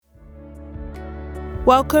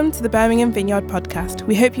Welcome to the Birmingham Vineyard podcast.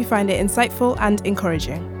 We hope you find it insightful and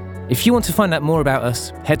encouraging. If you want to find out more about us,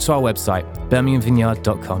 head to our website,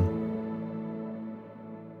 birminghamvineyard.com.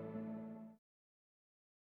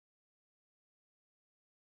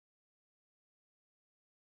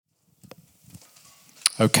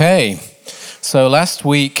 Okay, so last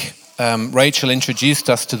week Rachel introduced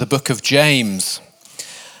us to the book of James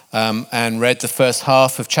and read the first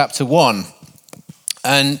half of chapter 1.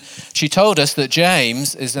 And she told us that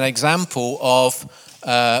James is an example of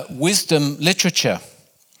wisdom literature.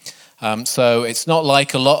 So it's not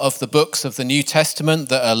like a lot of the books of the New Testament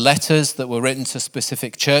that are letters that were written to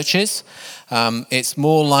specific churches. It's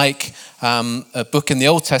more like a book in the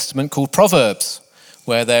Old Testament called Proverbs,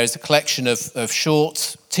 where there is a collection of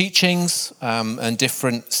short teachings and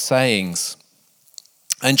different sayings.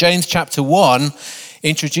 And James chapter 1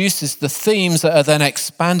 introduces the themes that are then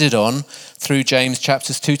expanded on through James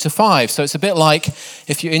chapters 2 to 5. So it's a bit like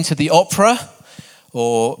if you're into the opera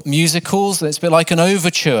or musicals, it's a bit like an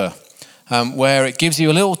overture where it gives you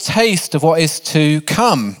a little taste of what is to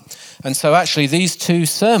come. And so actually these two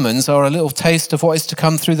sermons are a little taste of what is to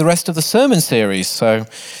come through the rest of the sermon series. So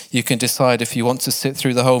you can decide if you want to sit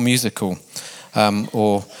through the whole musical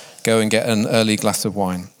or go and get an early glass of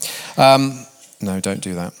wine. No, don't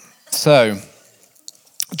do that. So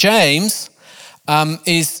James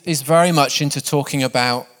is very much into talking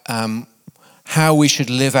about how we should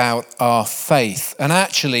live out our faith. And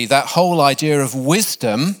actually that whole idea of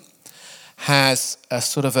wisdom has a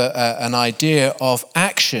sort of an idea of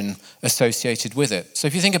action associated with it. So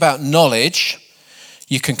if you think about knowledge,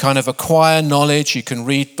 you can kind of acquire knowledge, you can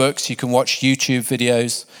read books, you can watch YouTube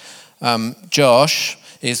videos. Josh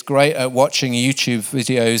is great at watching YouTube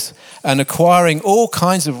videos and acquiring all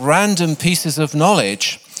kinds of random pieces of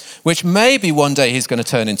knowledge, which maybe one day he's going to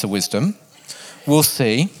turn into wisdom. We'll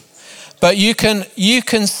see. But you can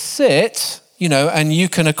sit, and you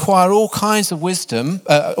can acquire all kinds of wisdom,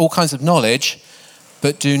 all kinds of knowledge,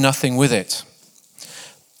 but do nothing with it.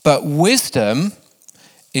 But wisdom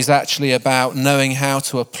is actually about knowing how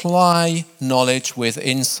to apply knowledge with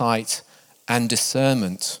insight and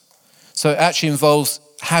discernment. So it actually involves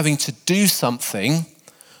having to do something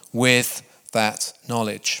with that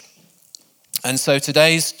knowledge. And so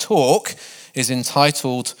today's talk is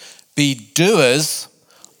entitled, Be Doers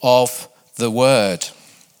of the Word.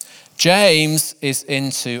 James is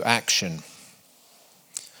into action.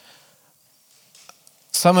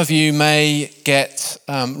 Some of you may get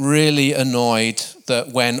really annoyed that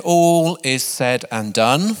when all is said and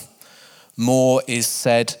done, more is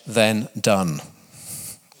said than done.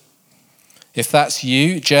 If that's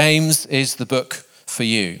you, James is the book for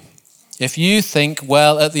you. If you think,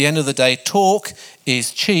 well, at the end of the day, talk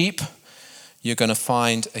is cheap, you're going to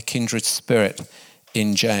find a kindred spirit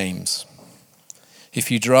in James.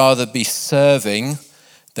 If you'd rather be serving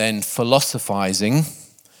than philosophizing,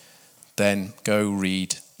 then go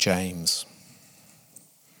read James.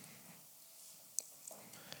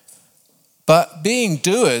 But being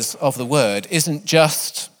doers of the word isn't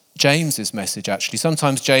just James's message, actually.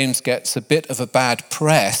 Sometimes James gets a bit of a bad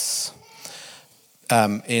press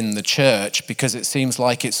in the church because it seems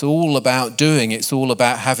like it's all about doing, it's all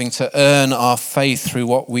about having to earn our faith through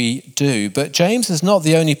what we do. But James is not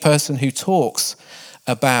the only person who talks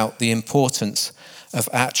about the importance of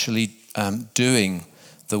actually doing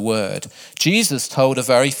the word. Jesus told a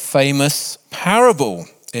very famous parable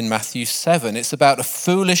in Matthew 7. It's about a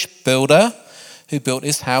foolish builder who built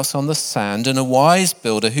his house on the sand and a wise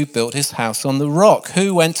builder who built his house on the rock.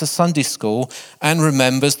 Who went to Sunday school and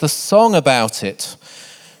remembers the song about it?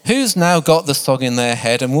 Who's now got the song in their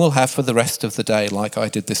head and will have for the rest of the day, like I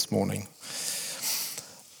did this morning?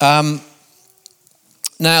 Now,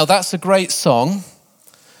 that's a great song.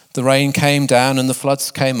 The rain came down and the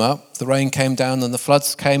floods came up. The rain came down and the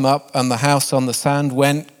floods came up and the house on the sand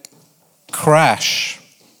went crash.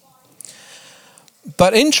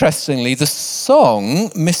 But interestingly, the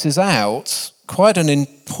song misses out quite an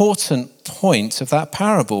important point of that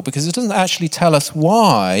parable because it doesn't actually tell us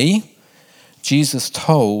why Jesus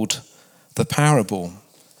told the parable.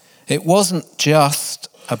 It wasn't just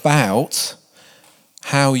about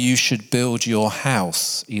how you should build your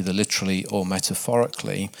house, either literally or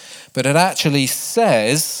metaphorically, but it actually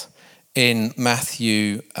says in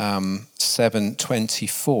Matthew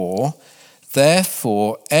 7:24,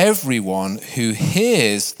 therefore everyone who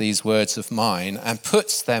hears these words of mine and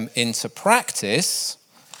puts them into practice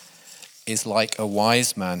is like a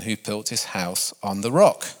wise man who built his house on the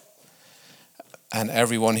rock. And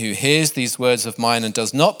everyone who hears these words of mine and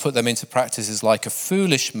does not put them into practice is like a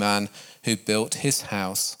foolish man who built his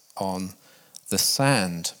house on the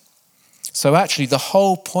sand. So actually the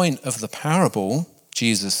whole point of the parable,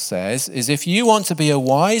 Jesus says, is if you want to be a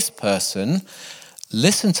wise person,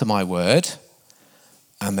 listen to my word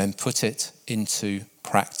and then put it into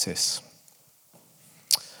practice.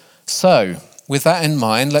 So with that in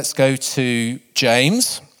mind, let's go to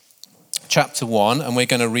James chapter 1, and we're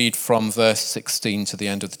going to read from verse 16 to the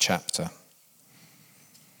end of the chapter.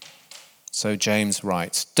 So James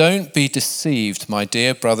writes, "Don't be deceived, my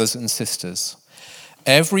dear brothers and sisters.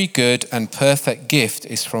 Every good and perfect gift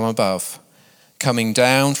is from above, coming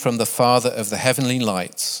down from the Father of the heavenly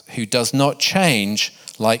lights, who does not change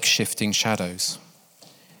like shifting shadows.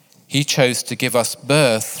 He chose to give us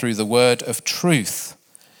birth through the word of truth,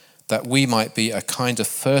 that we might be a kind of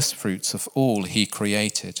firstfruits of all he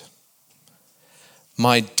created.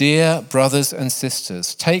 My dear brothers and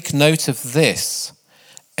sisters, take note of this.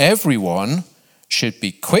 Everyone should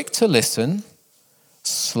be quick to listen,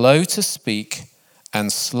 slow to speak,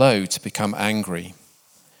 and slow to become angry,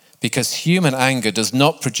 because human anger does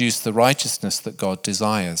not produce the righteousness that God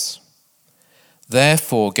desires.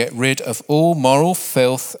 Therefore, get rid of all moral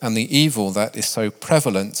filth and the evil that is so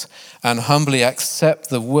prevalent, and humbly accept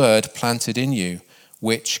the word planted in you,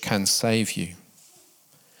 which can save you.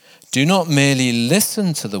 Do not merely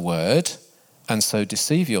listen to the word and so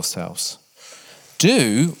deceive yourselves.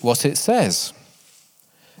 Do what it says.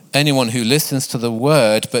 Anyone who listens to the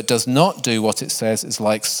word but does not do what it says is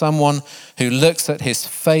like someone who looks at his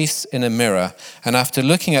face in a mirror and after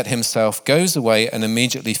looking at himself goes away and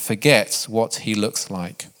immediately forgets what he looks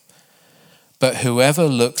like. But whoever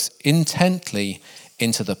looks intently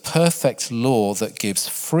into the perfect law that gives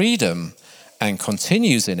freedom and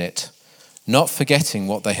continues in it, not forgetting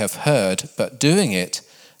what they have heard, but doing it,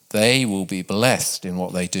 they will be blessed in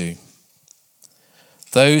what they do.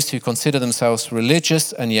 Those who consider themselves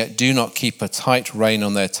religious and yet do not keep a tight rein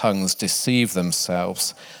on their tongues deceive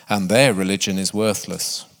themselves, and their religion is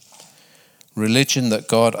worthless. Religion that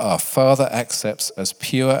God our Father accepts as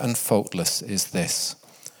pure and faultless is this: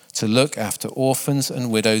 to look after orphans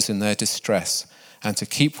and widows in their distress, and to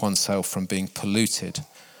keep oneself from being polluted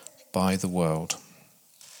by the world.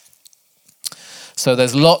 So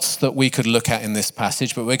there's lots that we could look at in this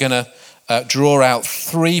passage, but we're going to draw out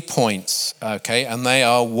 3 points, okay? And they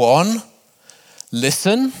are 1,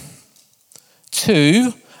 listen,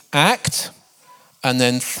 2, act, and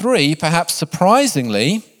then 3, perhaps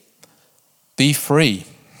surprisingly, be free.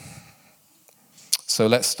 So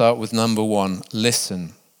let's start with number 1,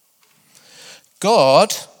 listen.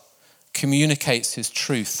 God communicates his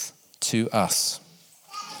truth to us.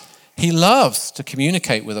 He loves to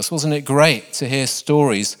communicate with us. Wasn't it great to hear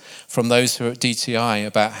stories from those who are at DTI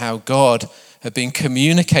about how God had been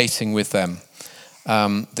communicating with them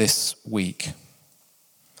this week?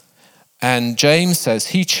 And James says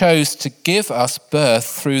he chose to give us birth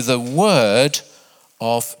through the word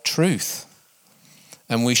of truth.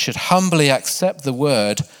 And we should humbly accept the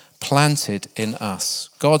word planted in us.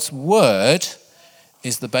 God's word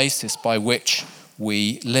is the basis by which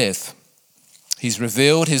we live. He's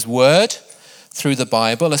revealed his word through the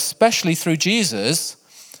Bible, especially through Jesus,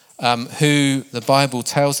 who the Bible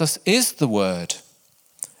tells us is the word,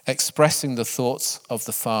 expressing the thoughts of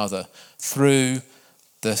the Father through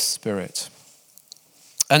the Spirit.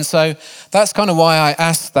 And so that's kind of why I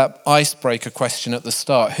asked that icebreaker question at the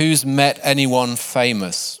start. Who's met anyone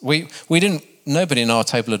famous? Nobody in our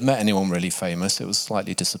table had met anyone really famous. It was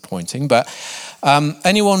slightly disappointing, but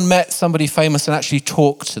anyone met somebody famous and actually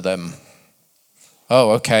talked to them?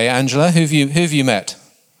 Oh, okay. Angela, who have you met?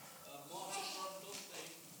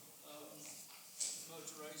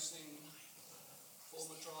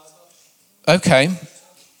 Okay.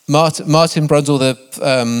 Martin Brundle,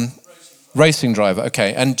 the racing driver.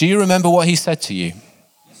 Okay. And do you remember what he said to you?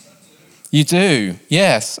 Yes, I do. You do?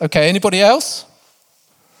 Yes. Okay. Anybody else?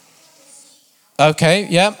 Okay.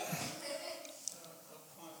 Yeah.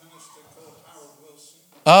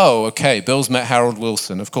 Oh, okay. Bill's met Harold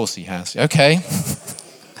Wilson. Of course he has. Okay.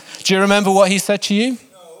 Do you remember what he said to you?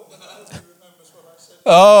 No, but I hope he remembers what I said.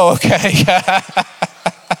 Oh, okay.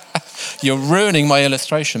 You're ruining my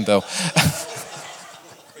illustration, Bill.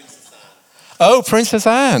 Oh, Princess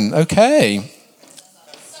Anne. Okay.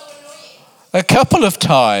 A couple of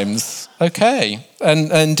times. Okay.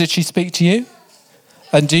 And did she speak to you?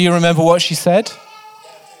 And do you remember what she said?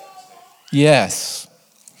 Yes.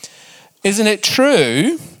 Isn't it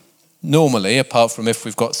true, normally, apart from if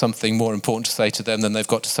we've got something more important to say to them than they've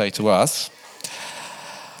got to say to us,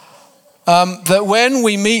 that when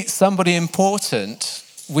we meet somebody important,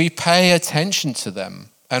 we pay attention to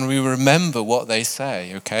them and we remember what they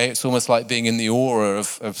say, okay? It's almost like being in the aura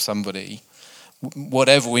of somebody.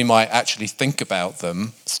 whatever we might actually think about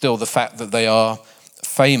them, still the fact that they are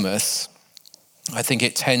famous, I think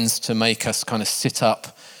it tends to make us kind of sit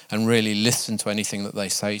up and really listen to anything that they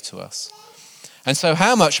say to us. And so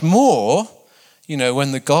how much more,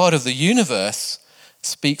 when the God of the universe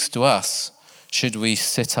speaks to us, should we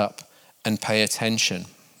sit up and pay attention?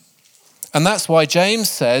 And that's why James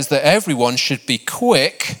says that everyone should be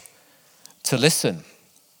quick to listen.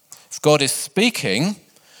 If God is speaking,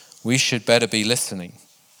 we should better be listening.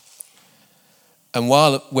 And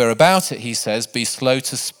while we're about it, he says, be slow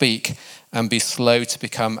to speak and be slow to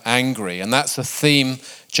become angry. And that's a theme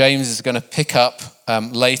James is going to pick up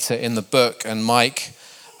later in the book. And Mike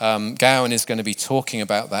Gowan is going to be talking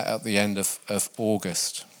about that at the end of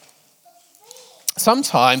August.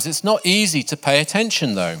 Sometimes it's not easy to pay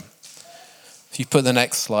attention, though. If you put the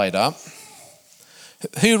next slide up.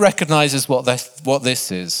 Who recognizes what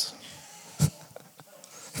this is?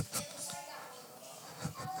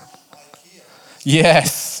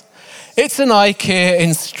 Yes, it's an IKEA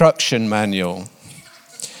instruction manual.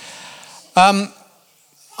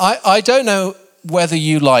 I don't know whether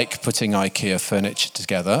you like putting IKEA furniture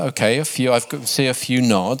together. Okay, I see a few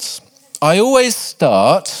nods. I always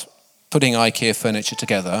start putting IKEA furniture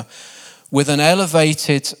together with an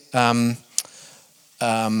elevated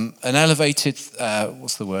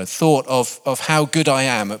thought of how good I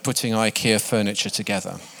am at putting IKEA furniture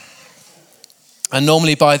together. And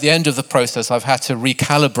normally by the end of the process, I've had to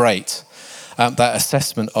recalibrate that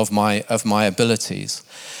assessment of my abilities.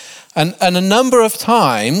 And a number of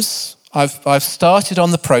times I've started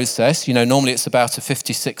on the process. Normally it's about a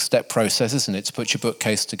 56-step process, isn't it, to put your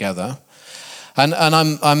bookcase together. And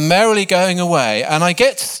I'm merrily going away, and I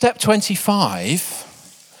get to step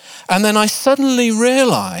 25, and then I suddenly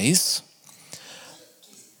realize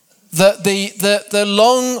that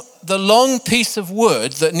the long piece of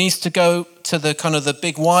wood that needs to go to the kind of the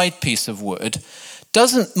big wide piece of wood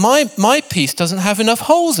my piece doesn't have enough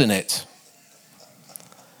holes in it.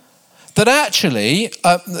 That actually,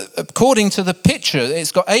 according to the picture,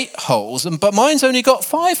 it's got 8 holes, but mine's only got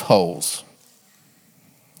 5 holes.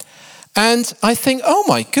 And I think, oh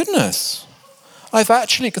my goodness,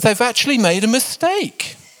 they've actually made a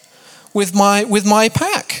mistake with my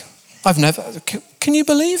pack. Can you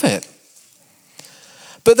believe it?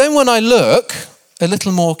 But then when I look a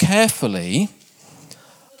little more carefully,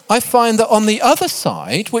 I find that on the other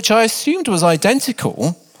side, which I assumed was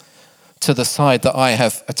identical to the side that I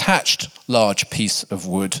have attached large piece of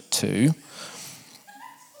wood to,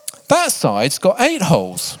 that side's got 8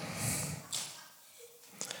 holes.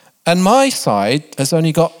 And my side has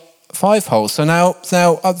only got 5 holes. So now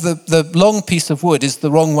the long piece of wood is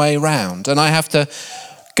the wrong way round. And I have to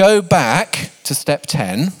go back to step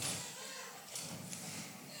 10.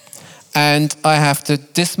 And I have to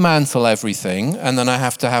dismantle everything, and then I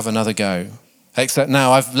have to have another go. Except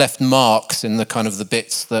now I've left marks in the kind of the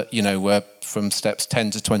bits that, were from steps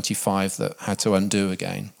 10 to 25 that had to undo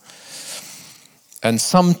again. And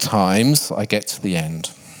sometimes I get to the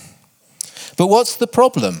end. But what's the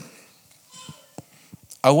problem?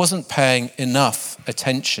 I wasn't paying enough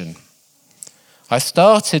attention. I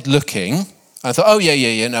started looking. I thought, oh,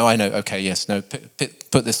 yeah, no, I know. Okay, yes, no,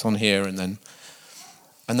 put this on here, and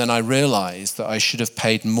then I realized that I should have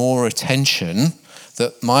paid more attention,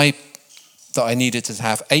 that I needed to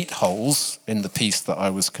have 8 holes in the piece that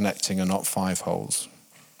I was connecting and not 5 holes.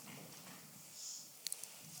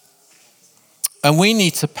 And we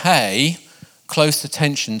need to pay close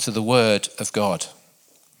attention to the Word of God.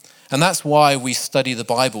 And that's why we study the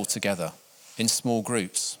Bible together in small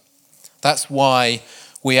groups. That's why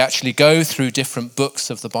we actually go through different books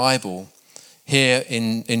of the Bible here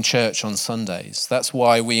in church on Sundays. That's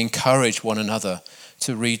why we encourage one another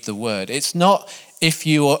to read the Word. It's not if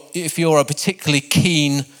you're a particularly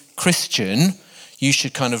keen Christian, you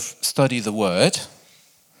should kind of study the Word.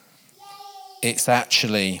 It's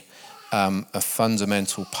actually a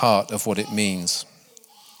fundamental part of what it means.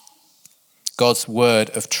 God's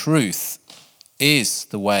word of truth is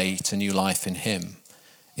the way to new life in Him.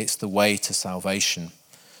 It's the way to salvation,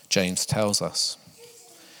 James tells us.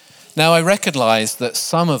 Now, I recognize that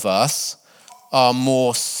some of us are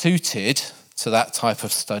more suited to that type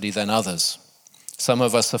of study than others. Some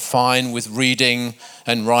of us are fine with reading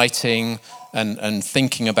and writing and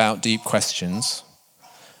thinking about deep questions,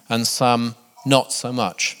 and some not so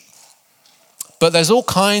much. But there's all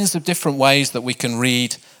kinds of different ways that we can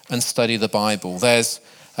read and study the Bible. There's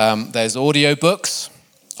audio books,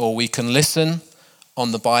 or we can listen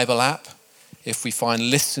on the Bible app if we find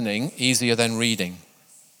listening easier than reading.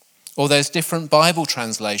 Or there's different Bible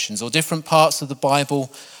translations, or different parts of the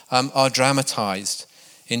Bible are dramatized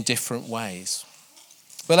in different ways.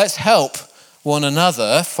 But let's help one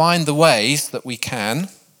another find the ways that we can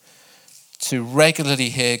to regularly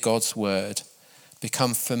hear God's word,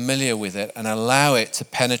 become familiar with it, and allow it to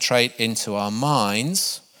penetrate into our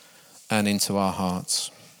minds and into our hearts.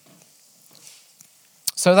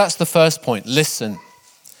 So that's the first point, listen.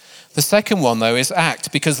 The second one, though, is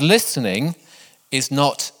act, because listening is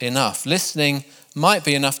not enough. Listening might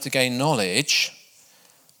be enough to gain knowledge,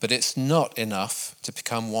 but it's not enough to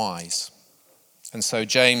become wise. And so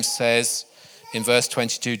James says in verse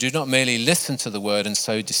 22, do not merely listen to the word and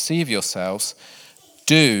so deceive yourselves.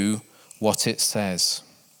 Do what it says.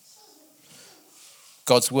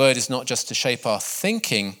 God's word is not just to shape our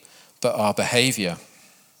thinking, but our behavior.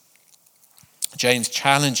 James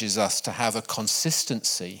challenges us to have a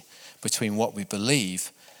consistency between what we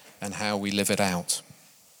believe and how we live it out.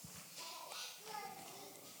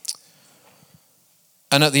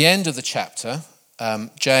 And at the end of the chapter,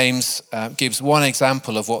 James gives one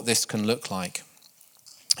example of what this can look like.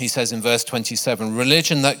 He says in verse 27,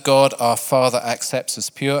 religion that God our Father accepts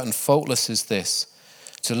as pure and faultless is this,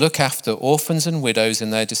 to look after orphans and widows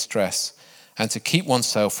in their distress and to keep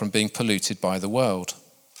oneself from being polluted by the world.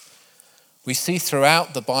 We see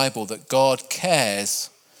throughout the Bible that God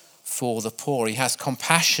cares for the poor. He has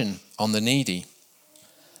compassion on the needy.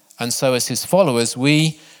 And so as his followers,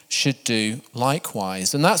 we should do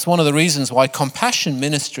likewise. And that's one of the reasons why compassion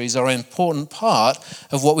ministries are an important part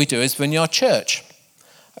of what we do as Vineyard Church.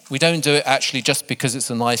 We don't do it actually just because it's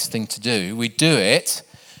a nice thing to do. We do it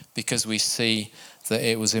because we see that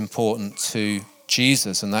it was important to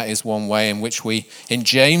Jesus. And that is one way in which we, in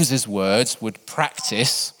James's words, would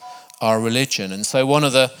practice our religion. And so one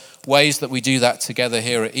of the ways that we do that together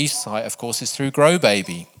here at Eastside, of course, is through Grow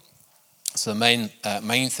Baby. It's the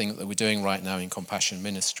main thing that we're doing right now in Compassion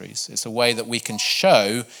Ministries. It's a way that we can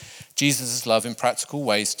show Jesus' love in practical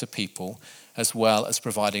ways to people, as well as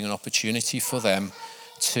providing an opportunity for them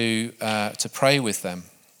to pray with them.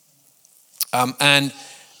 And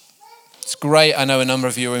it's great. I know a number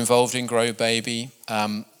of you are involved in Grow Baby.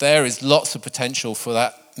 There is lots of potential for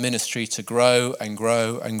that ministry to grow and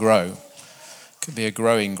grow and grow. Could be a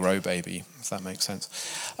growing Grow Baby, if that makes sense.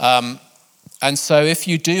 And so if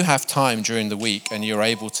you do have time during the week and you're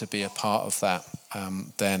able to be a part of that,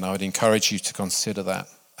 then I would encourage you to consider that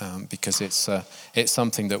because it's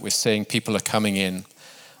something that we're seeing. People are coming in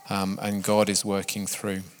and God is working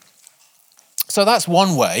through. So that's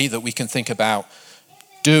one way that we can think about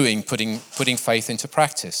putting faith into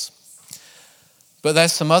practice. But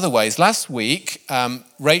there's some other ways. Last week,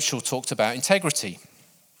 Rachel talked about integrity.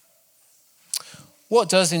 What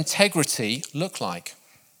does integrity look like?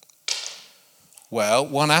 Well,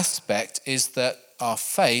 one aspect is that our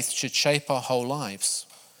faith should shape our whole lives.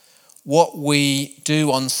 What we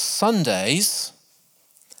do on Sundays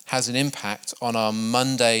has an impact on our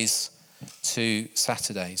Mondays to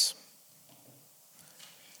Saturdays.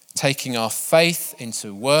 Taking our faith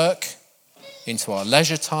into work, into our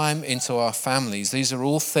leisure time, into our families. These are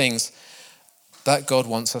all things that God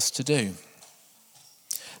wants us to do.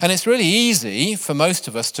 And it's really easy for most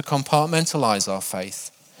of us to compartmentalize our faith,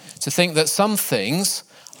 to think that some things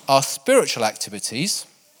are spiritual activities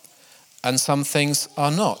and some things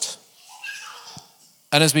are not.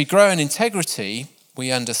 And as we grow in integrity,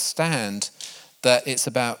 we understand that it's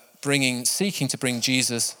about seeking to bring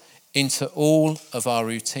Jesus into all of our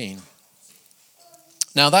routine.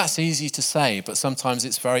 Now that's easy to say, but sometimes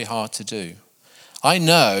it's very hard to do. I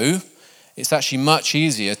know it's actually much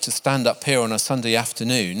easier to stand up here on a Sunday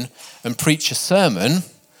afternoon and preach a sermon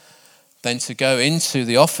than to go into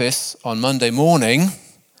the office on Monday morning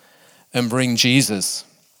and bring Jesus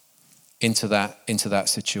into that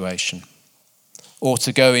situation. Or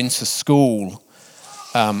to go into school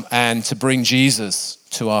and to bring Jesus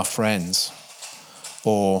to our friends,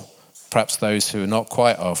 or perhaps those who are not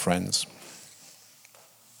quite our friends.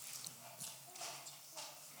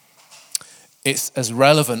 It's as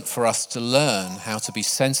relevant for us to learn how to be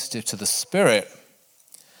sensitive to the Spirit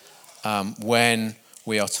when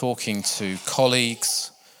we are talking to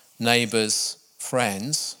colleagues, neighbours,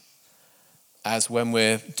 friends, as when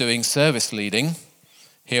we're doing service leading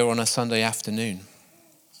here on a Sunday afternoon.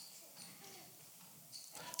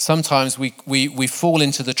 Sometimes we fall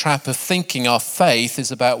into the trap of thinking our faith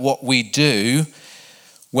is about what we do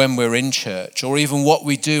when we're in church, or even what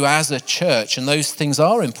we do as a church, and those things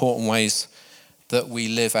are important ways that we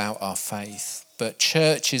live out our faith. But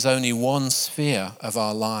church is only one sphere of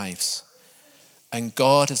our lives. And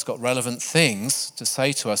God has got relevant things to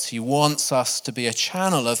say to us. He wants us to be a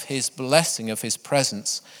channel of his blessing, of his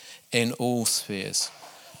presence in all spheres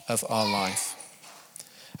of our life.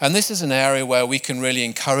 And this is an area where we can really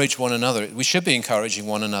encourage one another. We should be encouraging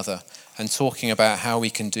one another and talking about how we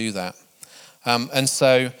can do that. And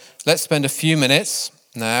so let's spend a few minutes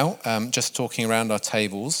now just talking around our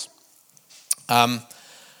tables.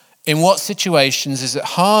 In what situations is it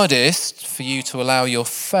hardest for you to allow your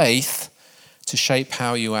faith to shape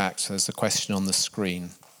how you act? There's a question on the screen.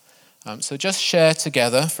 So just share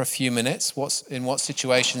together for a few minutes. In what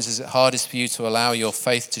situations is it hardest for you to allow your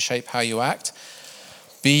faith to shape how you act?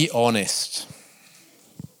 Be honest.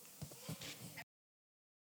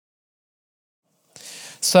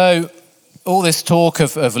 So all this talk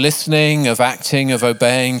of listening, of acting, of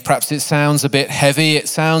obeying, perhaps it sounds a bit heavy. It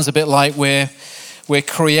sounds a bit like we're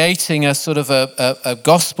creating a sort of a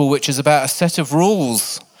gospel which is about a set of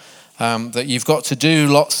rules that you've got to do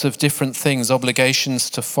lots of different things,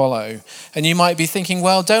 obligations to follow. And you might be thinking,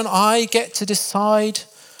 well, don't I get to decide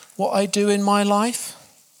what I do in my life?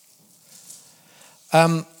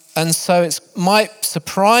 And so it might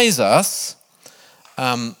surprise us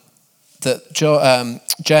that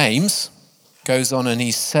James goes on and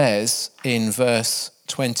he says in verse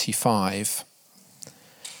 25,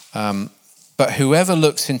 but whoever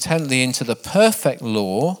looks intently into the perfect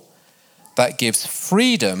law that gives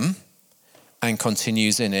freedom and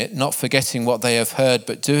continues in it, not forgetting what they have heard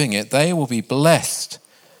but doing it, they will be blessed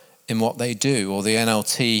in what they do. Or the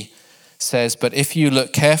NLT says, but if you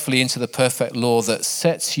look carefully into the perfect law that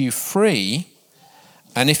sets you free,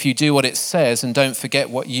 and if you do what it says and don't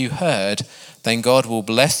forget what you heard, then God will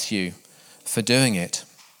bless you for doing it.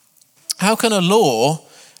 How can a law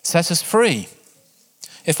set us free?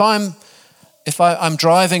 If I'm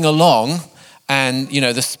driving along and,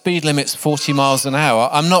 the speed limit's 40 miles an hour,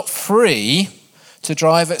 I'm not free to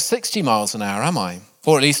drive at 60 miles an hour, am I?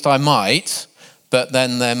 Or at least I might, but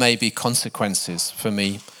then there may be consequences for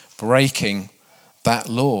me breaking that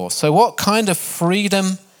law. So what kind of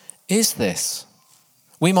freedom is this?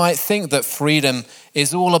 We might think that freedom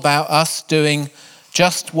is all about us doing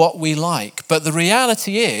just what we like, but the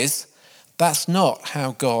reality is that's not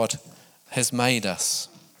how God has made us.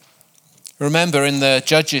 Remember, in the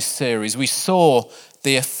Judges series, we saw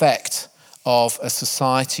the effect of a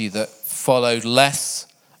society that followed less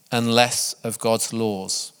and less of God's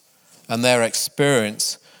laws. And their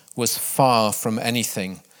experience was far from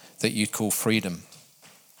anything that you'd call freedom.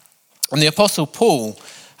 And the Apostle Paul,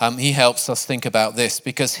 he helps us think about this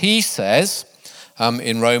because he says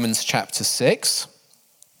in Romans chapter 6,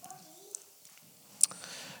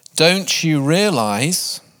 don't you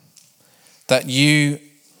realize that you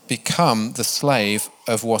become the slave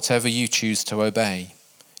of whatever you choose to obey?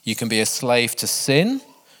 You can be a slave to sin,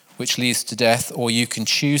 which leads to death, or you can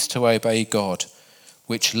choose to obey God,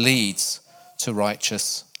 which leads to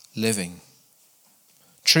righteous living.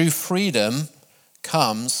 True freedom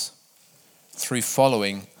comes through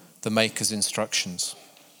following the Maker's instructions.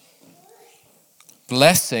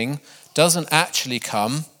 Blessing doesn't actually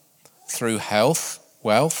come through health,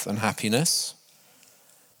 wealth, and happiness,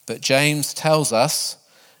 but James tells us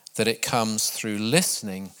that it comes through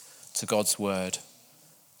listening to God's word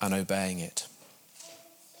and obeying it.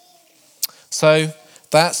 So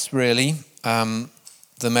that's really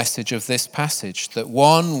the message of this passage, that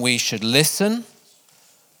one, we should listen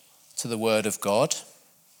to the word of God.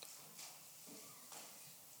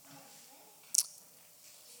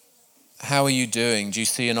 How are you doing? Do you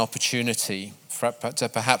see an opportunity to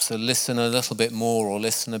perhaps listen a little bit more or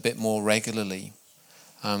listen a bit more regularly?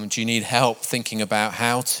 Do you need help thinking about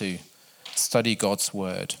how to study God's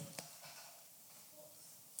word?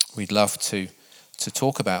 We'd love to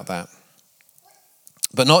talk about that.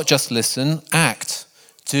 But not just listen, act.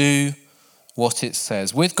 Do what it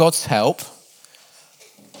says. With God's help,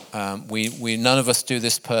 we none of us do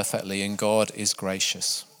this perfectly, and God is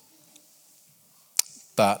gracious.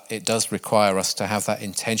 But it does require us to have that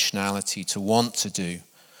intentionality to want to do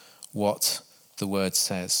what the word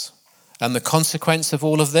says. And the consequence of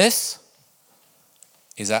all of this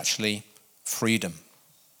is actually freedom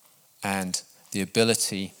and the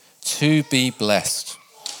ability to be blessed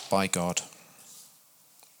by God.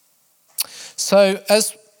 So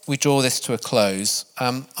as we draw this to a close,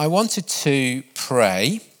 I wanted to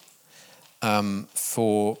pray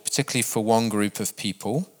particularly for one group of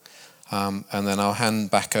people, and then I'll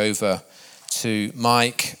hand back over to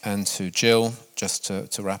Mike and to Jill just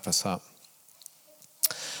to wrap us up.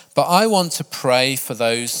 But I want to pray for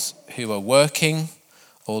those who are working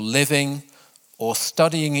or living or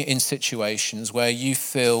studying in situations where you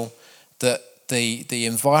feel that the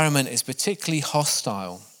environment is particularly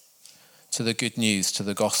hostile to the good news, to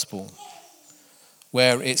the gospel,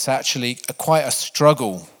 where it's actually quite a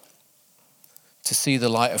struggle to see the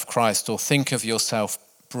light of Christ or think of yourself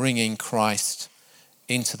bringing Christ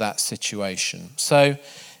into that situation. So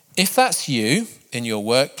if that's you in your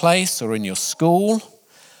workplace or in your school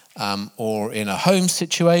or in a home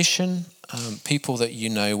situation, people that you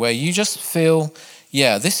know where you just feel,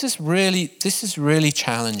 yeah, this is really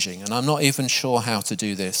challenging and I'm not even sure how to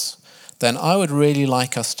do this, then I would really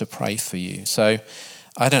like us to pray for you. So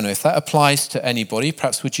I don't know if that applies to anybody.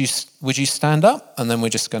 Perhaps would you stand up and then we're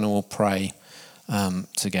just going to all pray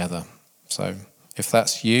together. So if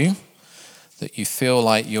that's you, that you feel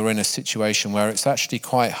like you're in a situation where it's actually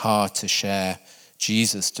quite hard to share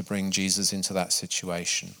Jesus, to bring Jesus into that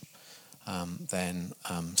situation, then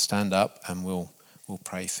stand up and we'll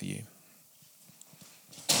pray for you.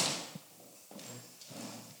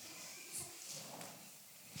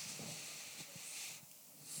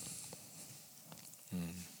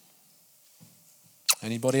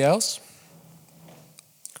 Anybody else?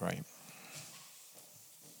 Great.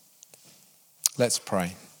 Let's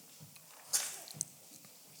pray.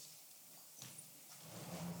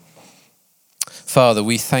 Father,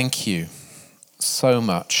 we thank you so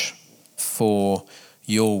much for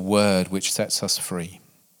your word which sets us free.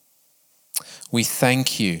 We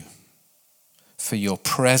thank you for your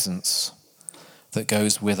presence that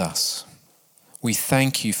goes with us. We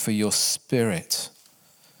thank you for your Spirit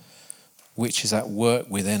which is at work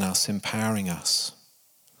within us, empowering us.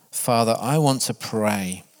 Father, I want to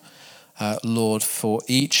pray, Lord, for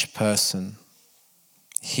each person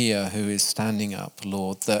here who is standing up,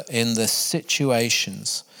 Lord, that in the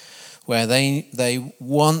situations where they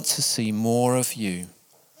want to see more of you,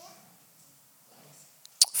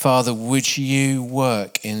 Father, would you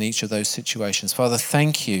work in each of those situations? Father,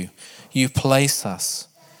 thank you. You place us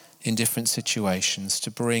in different situations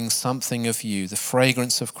to bring something of you, the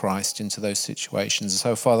fragrance of Christ, into those situations.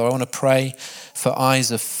 So, Father, I want to pray for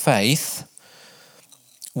eyes of faith.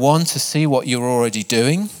 One, to see what you're already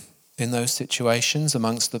doing in those situations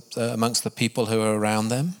amongst the people who are around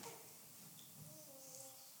them.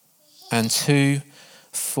 And two,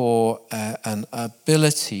 for an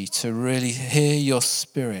ability to really hear your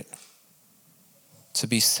Spirit, to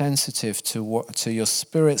be sensitive to your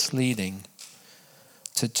Spirit's leading,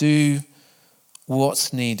 to do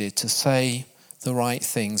what's needed, to say the right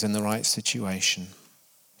things in the right situation,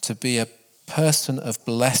 to be a person of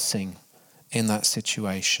blessing in that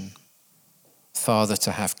situation. Father,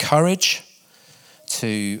 to have courage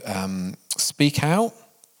to speak out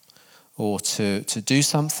or to do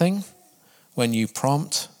something when you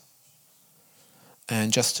prompt,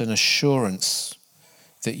 and just an assurance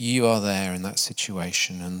that you are there in that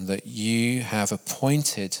situation and that you have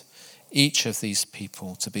appointed each of these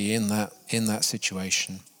people to be in that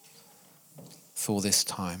situation for this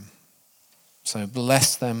time. So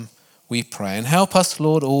bless them, we pray, and help us,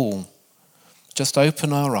 Lord, all. Just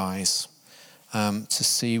open our eyes to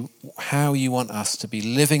see how you want us to be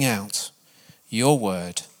living out your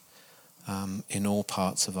word in all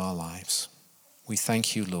parts of our lives. We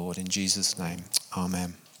thank you, Lord, in Jesus' name.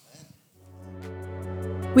 Amen.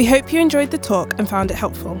 We hope you enjoyed the talk and found it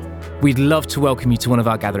helpful. We'd love to welcome you to one of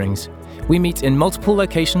our gatherings. We meet in multiple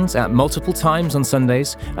locations at multiple times on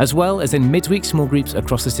Sundays, as well as in midweek small groups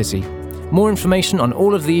across the city. More information on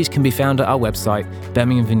all of these can be found at our website,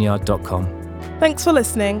 birminghamvineyard.com. Thanks for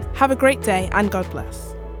listening. Have a great day and God bless.